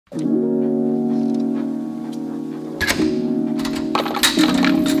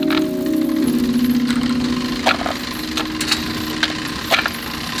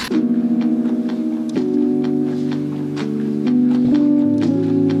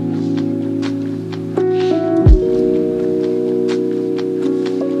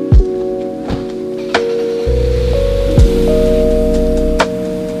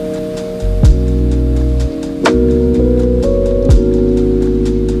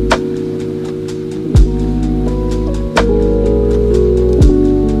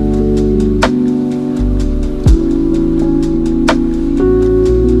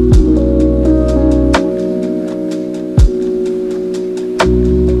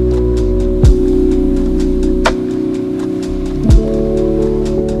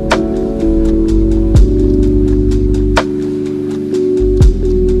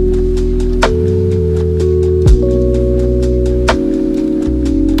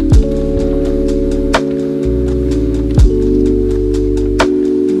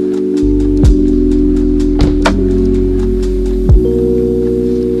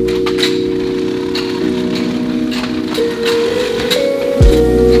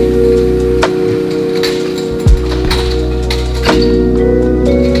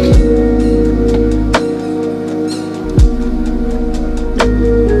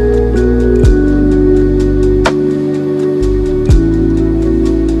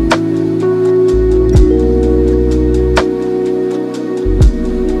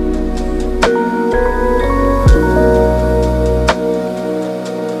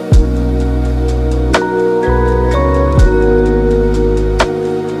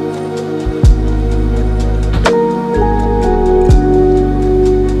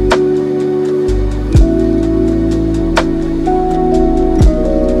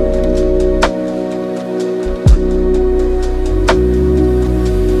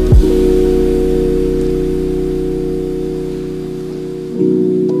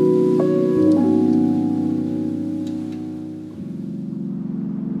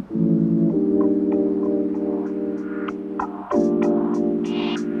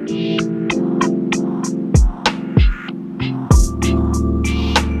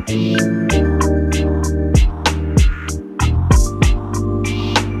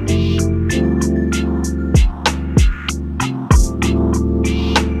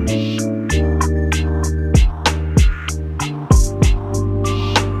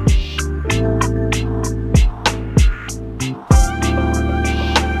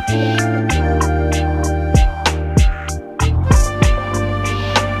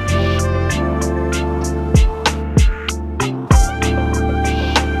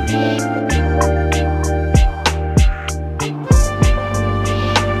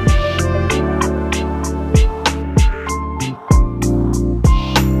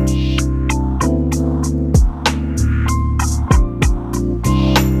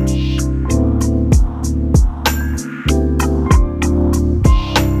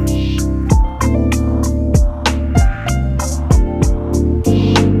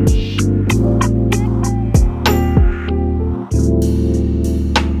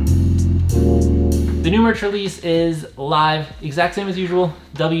merch release is live, exact same as usual,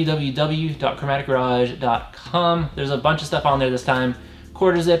 www.chromaticgarage.com. There's a bunch of stuff on there this time.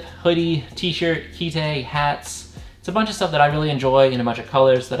 Quarter zip, hoodie, t-shirt, kite, hats. It's a bunch of stuff that I really enjoy in a bunch of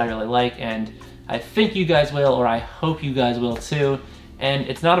colors that I really like, and I think you guys will, or I hope you guys will too. And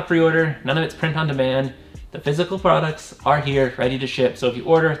it's not a pre-order, none of it's print on demand. The physical products are here, ready to ship. So if you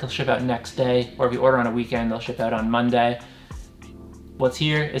order, they'll ship out next day, or if you order on a weekend, they'll ship out on Monday. What's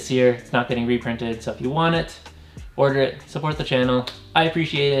here is here, it's not getting reprinted. So if you want it, order it, support the channel. I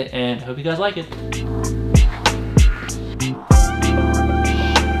appreciate it, and hope you guys like it.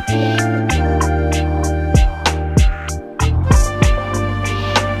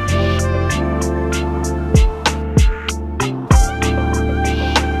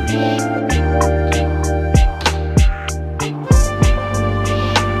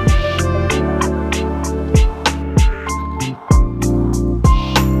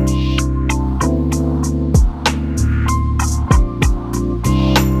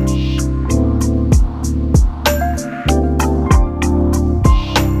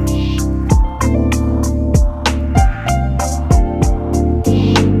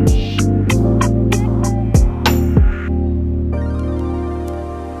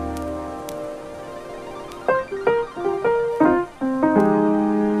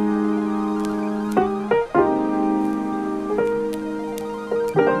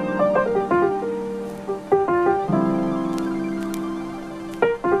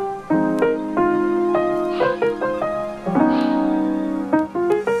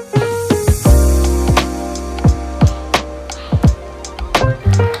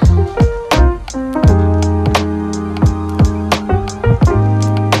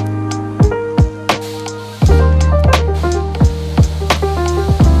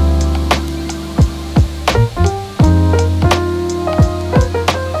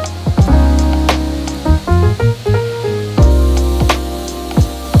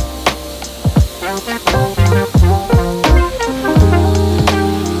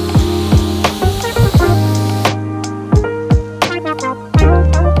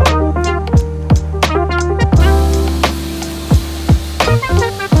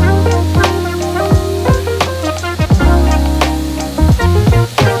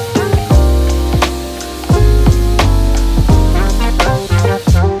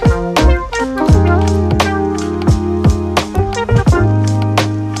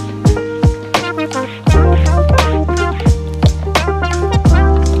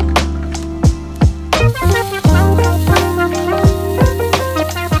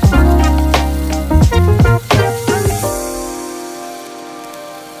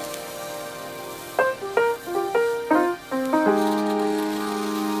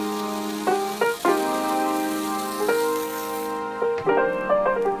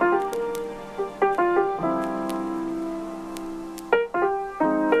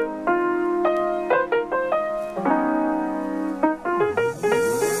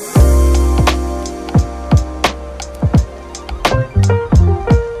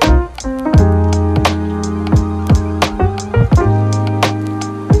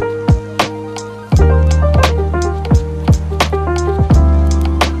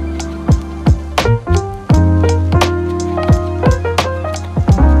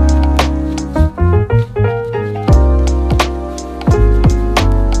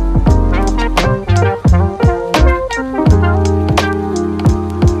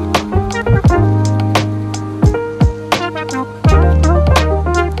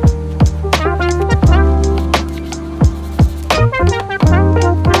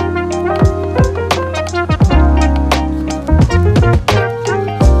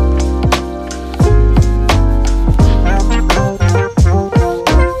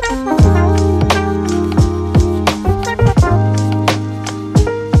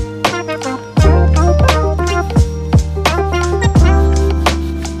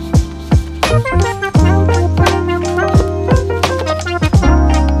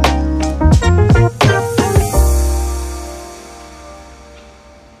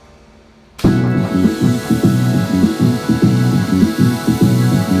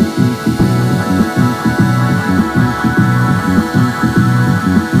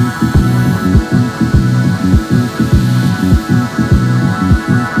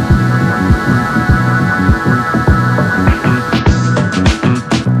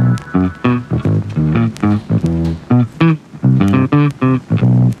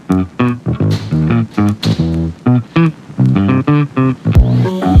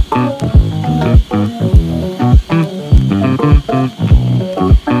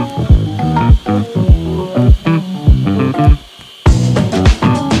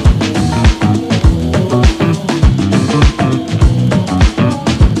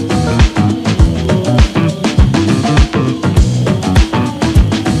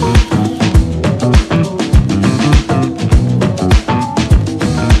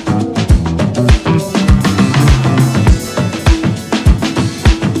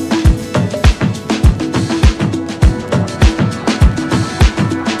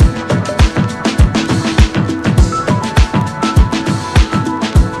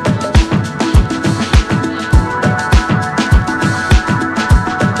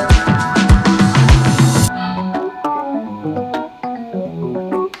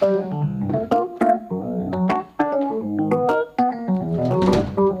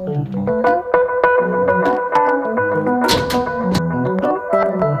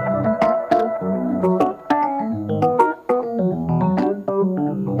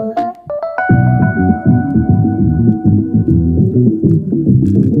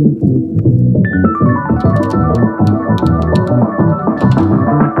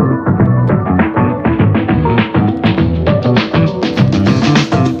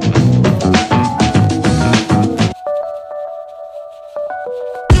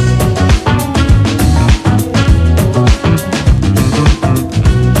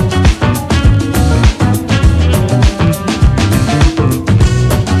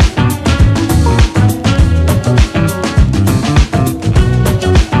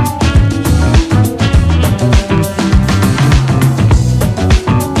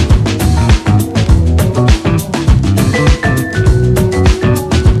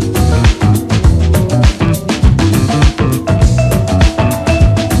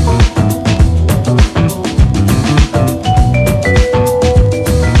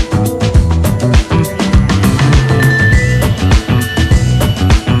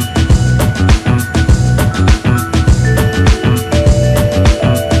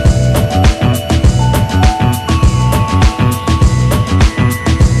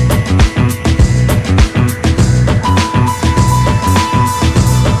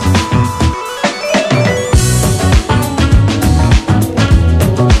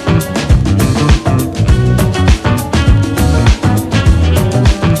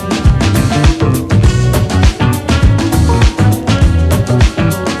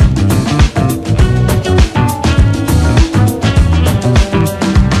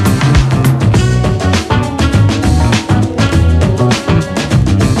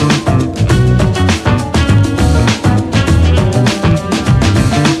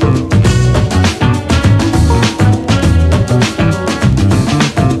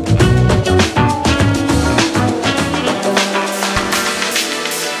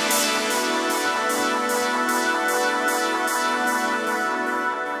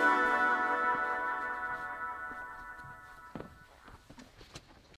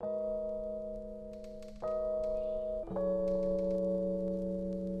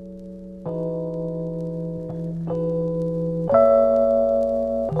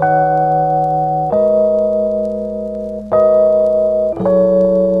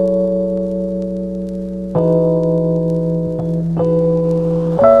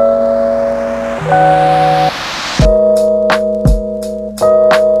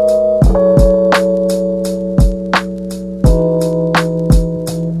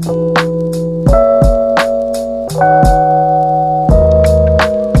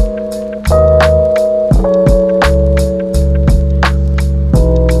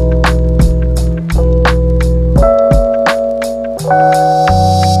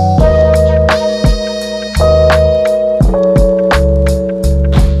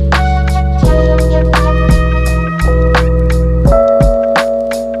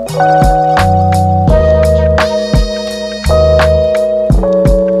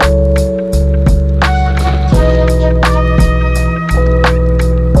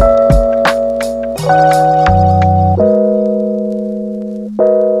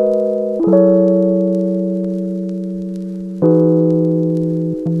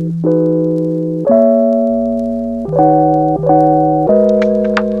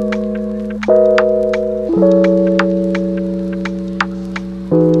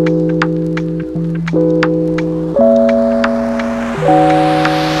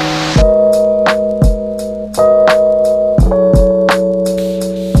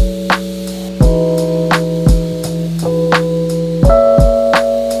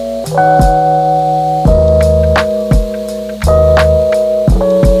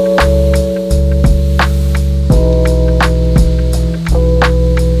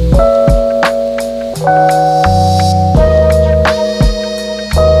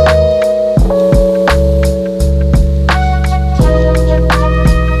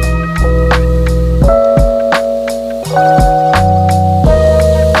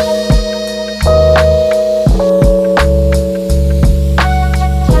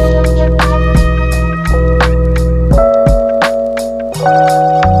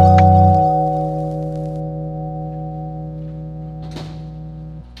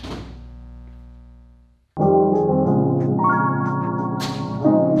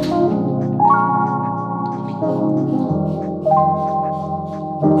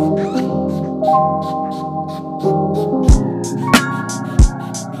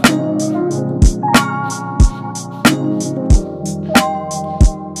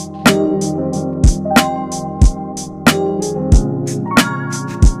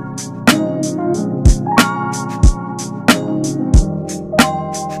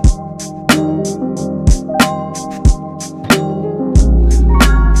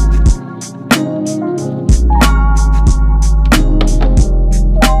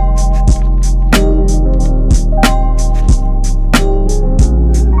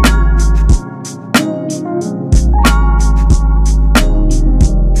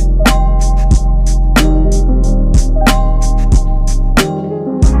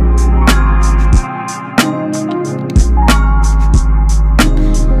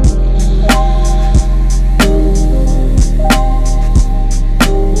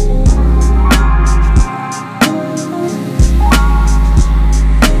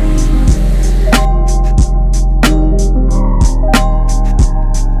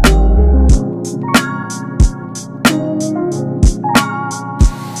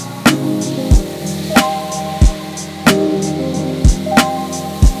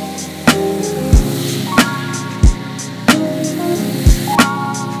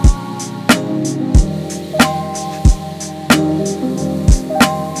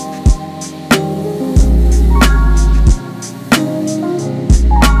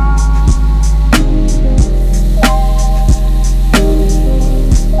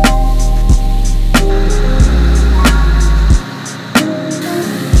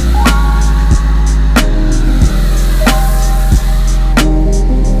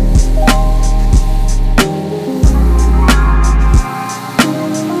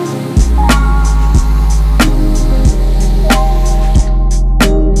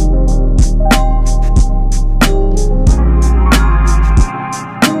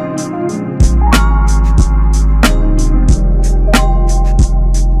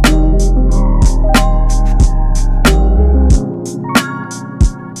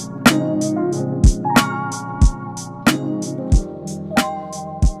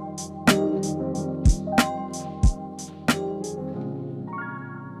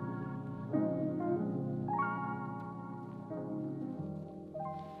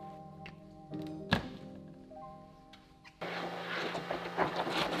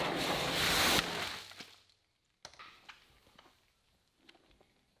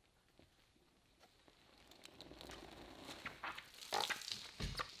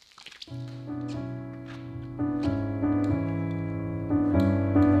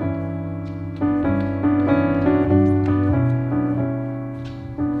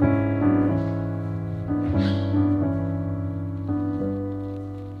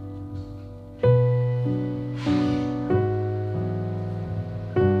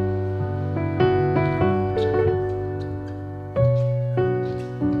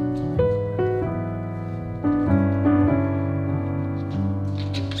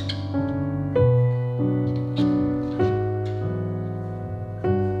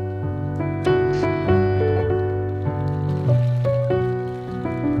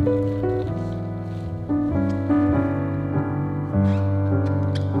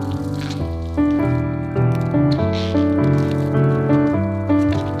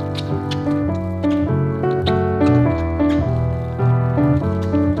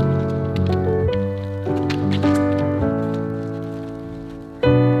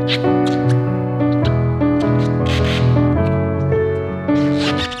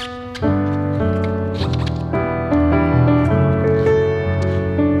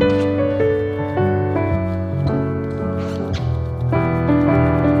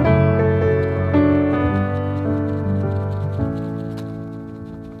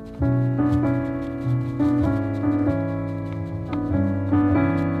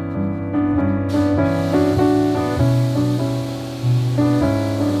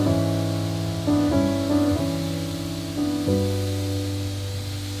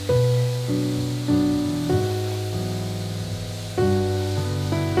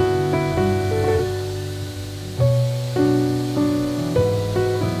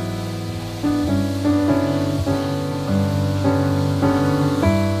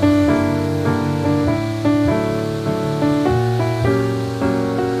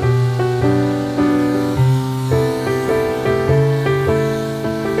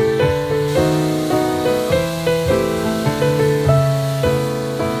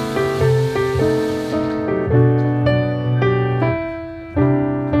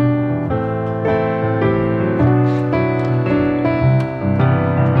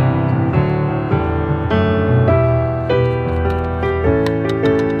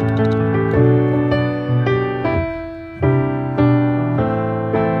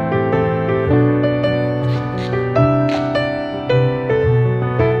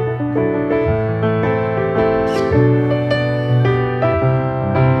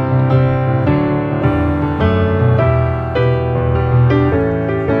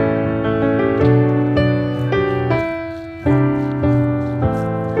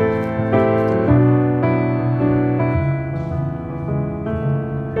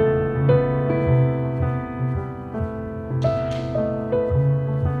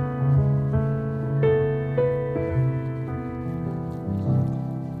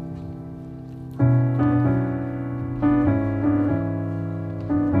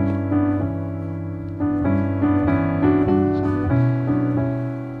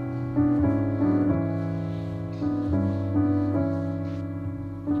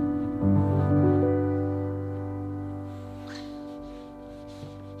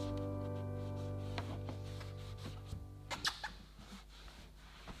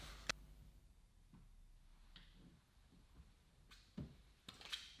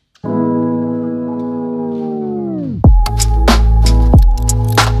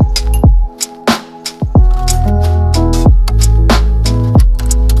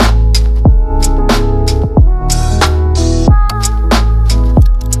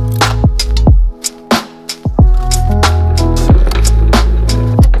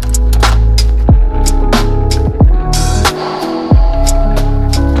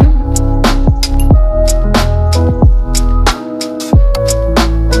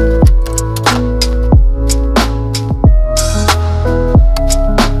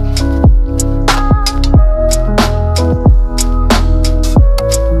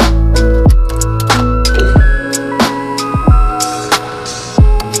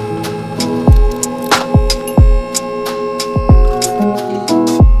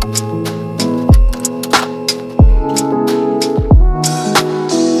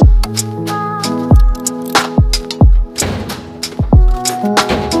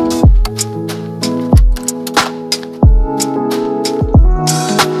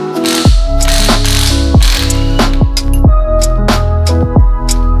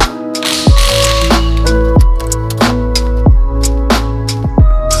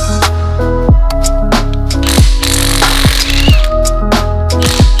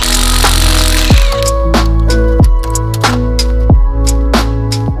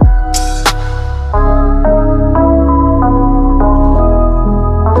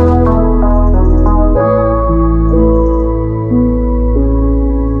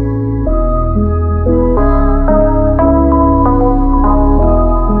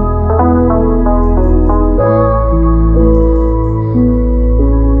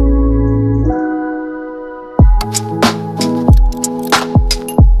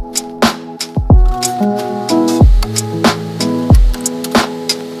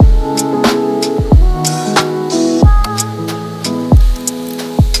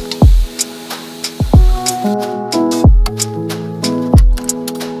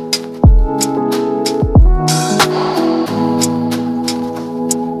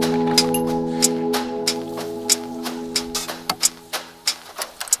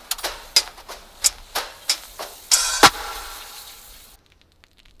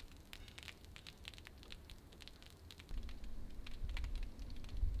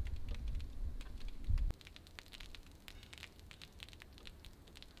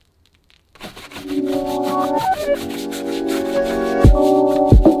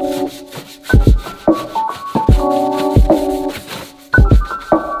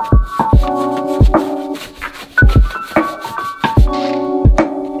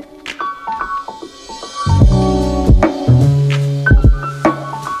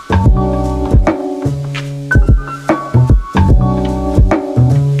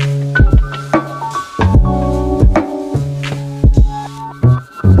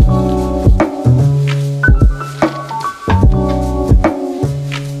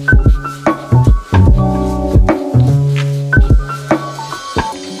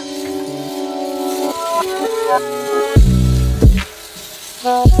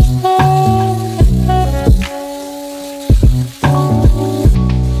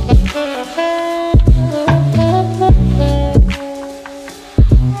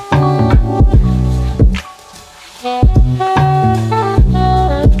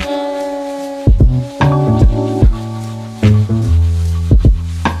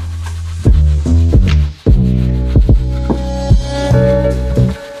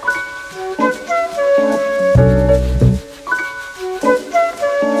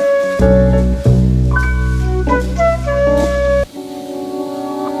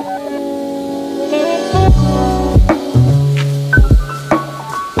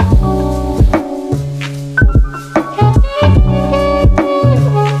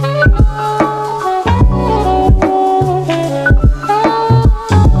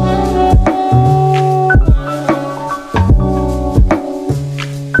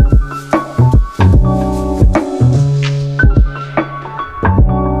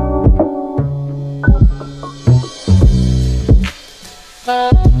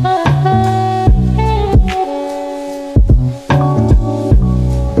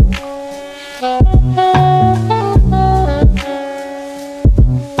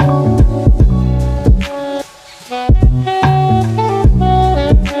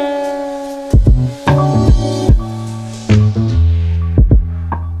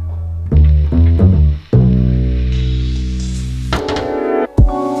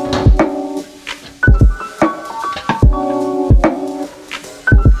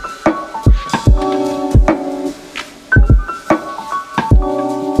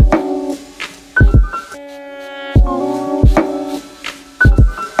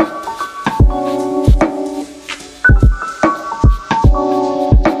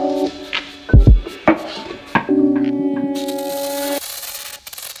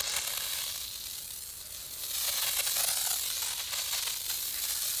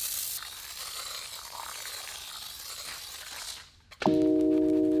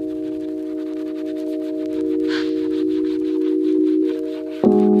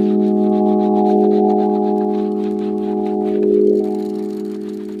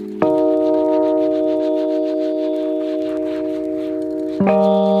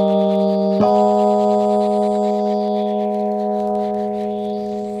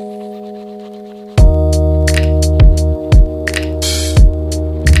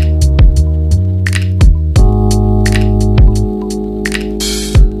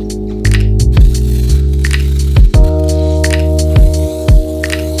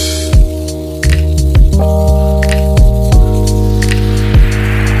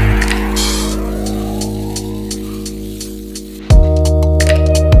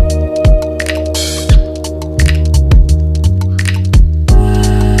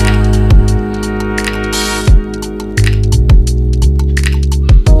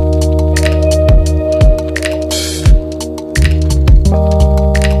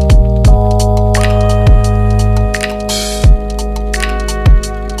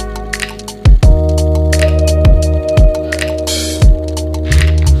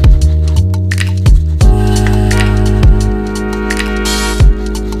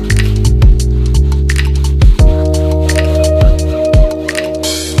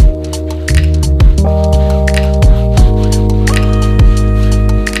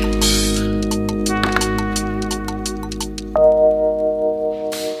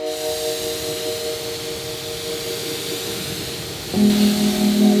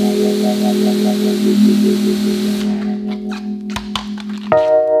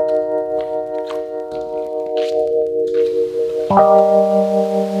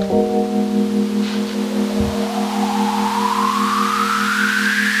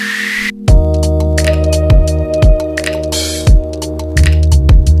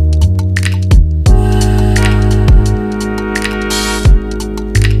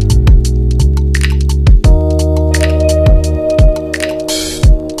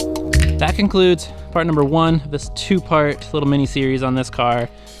 That concludes part number one of this two-part little mini series on this car.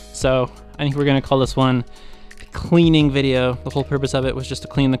 So I think we're gonna call this one cleaning video. The whole purpose of it was just to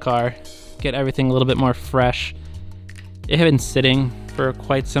clean the car, get everything a little bit more fresh. It had been sitting for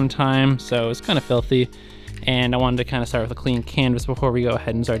quite some time, so it was kind of filthy, and I wanted to kind of start with a clean canvas before we go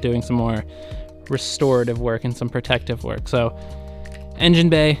ahead and start doing some more restorative work and some protective work. So engine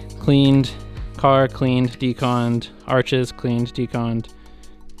bay cleaned, car cleaned, deconned, arches cleaned, deconned,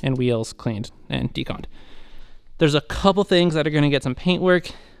 and wheels cleaned and deconned. There's a couple things that are going to get some paint work,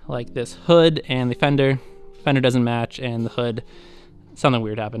 like this hood and the fender. Fender doesn't match, and the hood, something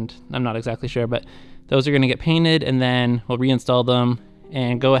weird happened. I'm not exactly sure, but those are going to get painted, and then we'll reinstall them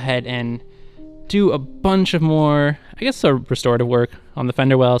and go ahead and do a bunch of more, I guess, restorative work on the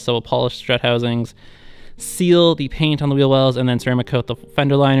fender well. So we'll polish strut housings, seal the paint on the wheel wells, and then ceramic coat the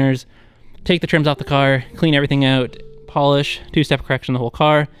fender liners, take the trims off the car, clean everything out, polish, two-step correction the whole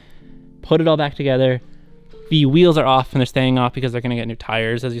car, put it all back together. The wheels are off, and they're staying off because they're going to get new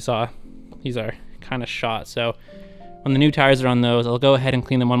tires. As you saw, these are kind of shot. So when the new tires are on those, I'll go ahead and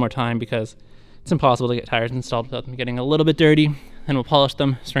clean them one more time because it's impossible to get tires installed without them getting a little bit dirty. Then we'll polish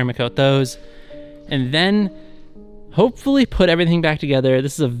them, ceramic coat those, and then hopefully put everything back together.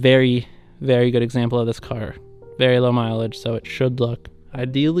 This is a very, very good example of this car. Very low mileage, so it should look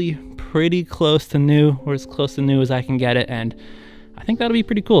ideally pretty close to new, or as close to new as I can get it, and I think that'll be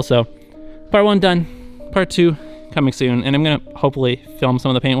pretty cool. So part 1 done. Part 2 coming soon, and I'm gonna hopefully film some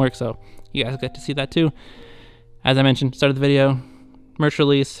of the paintwork so you guys get to see that too. As I mentioned, start of the video, merch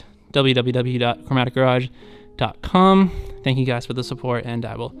release, www.chromaticgarage.com. Thank you guys for the support, and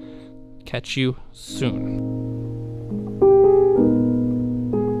I will catch you soon.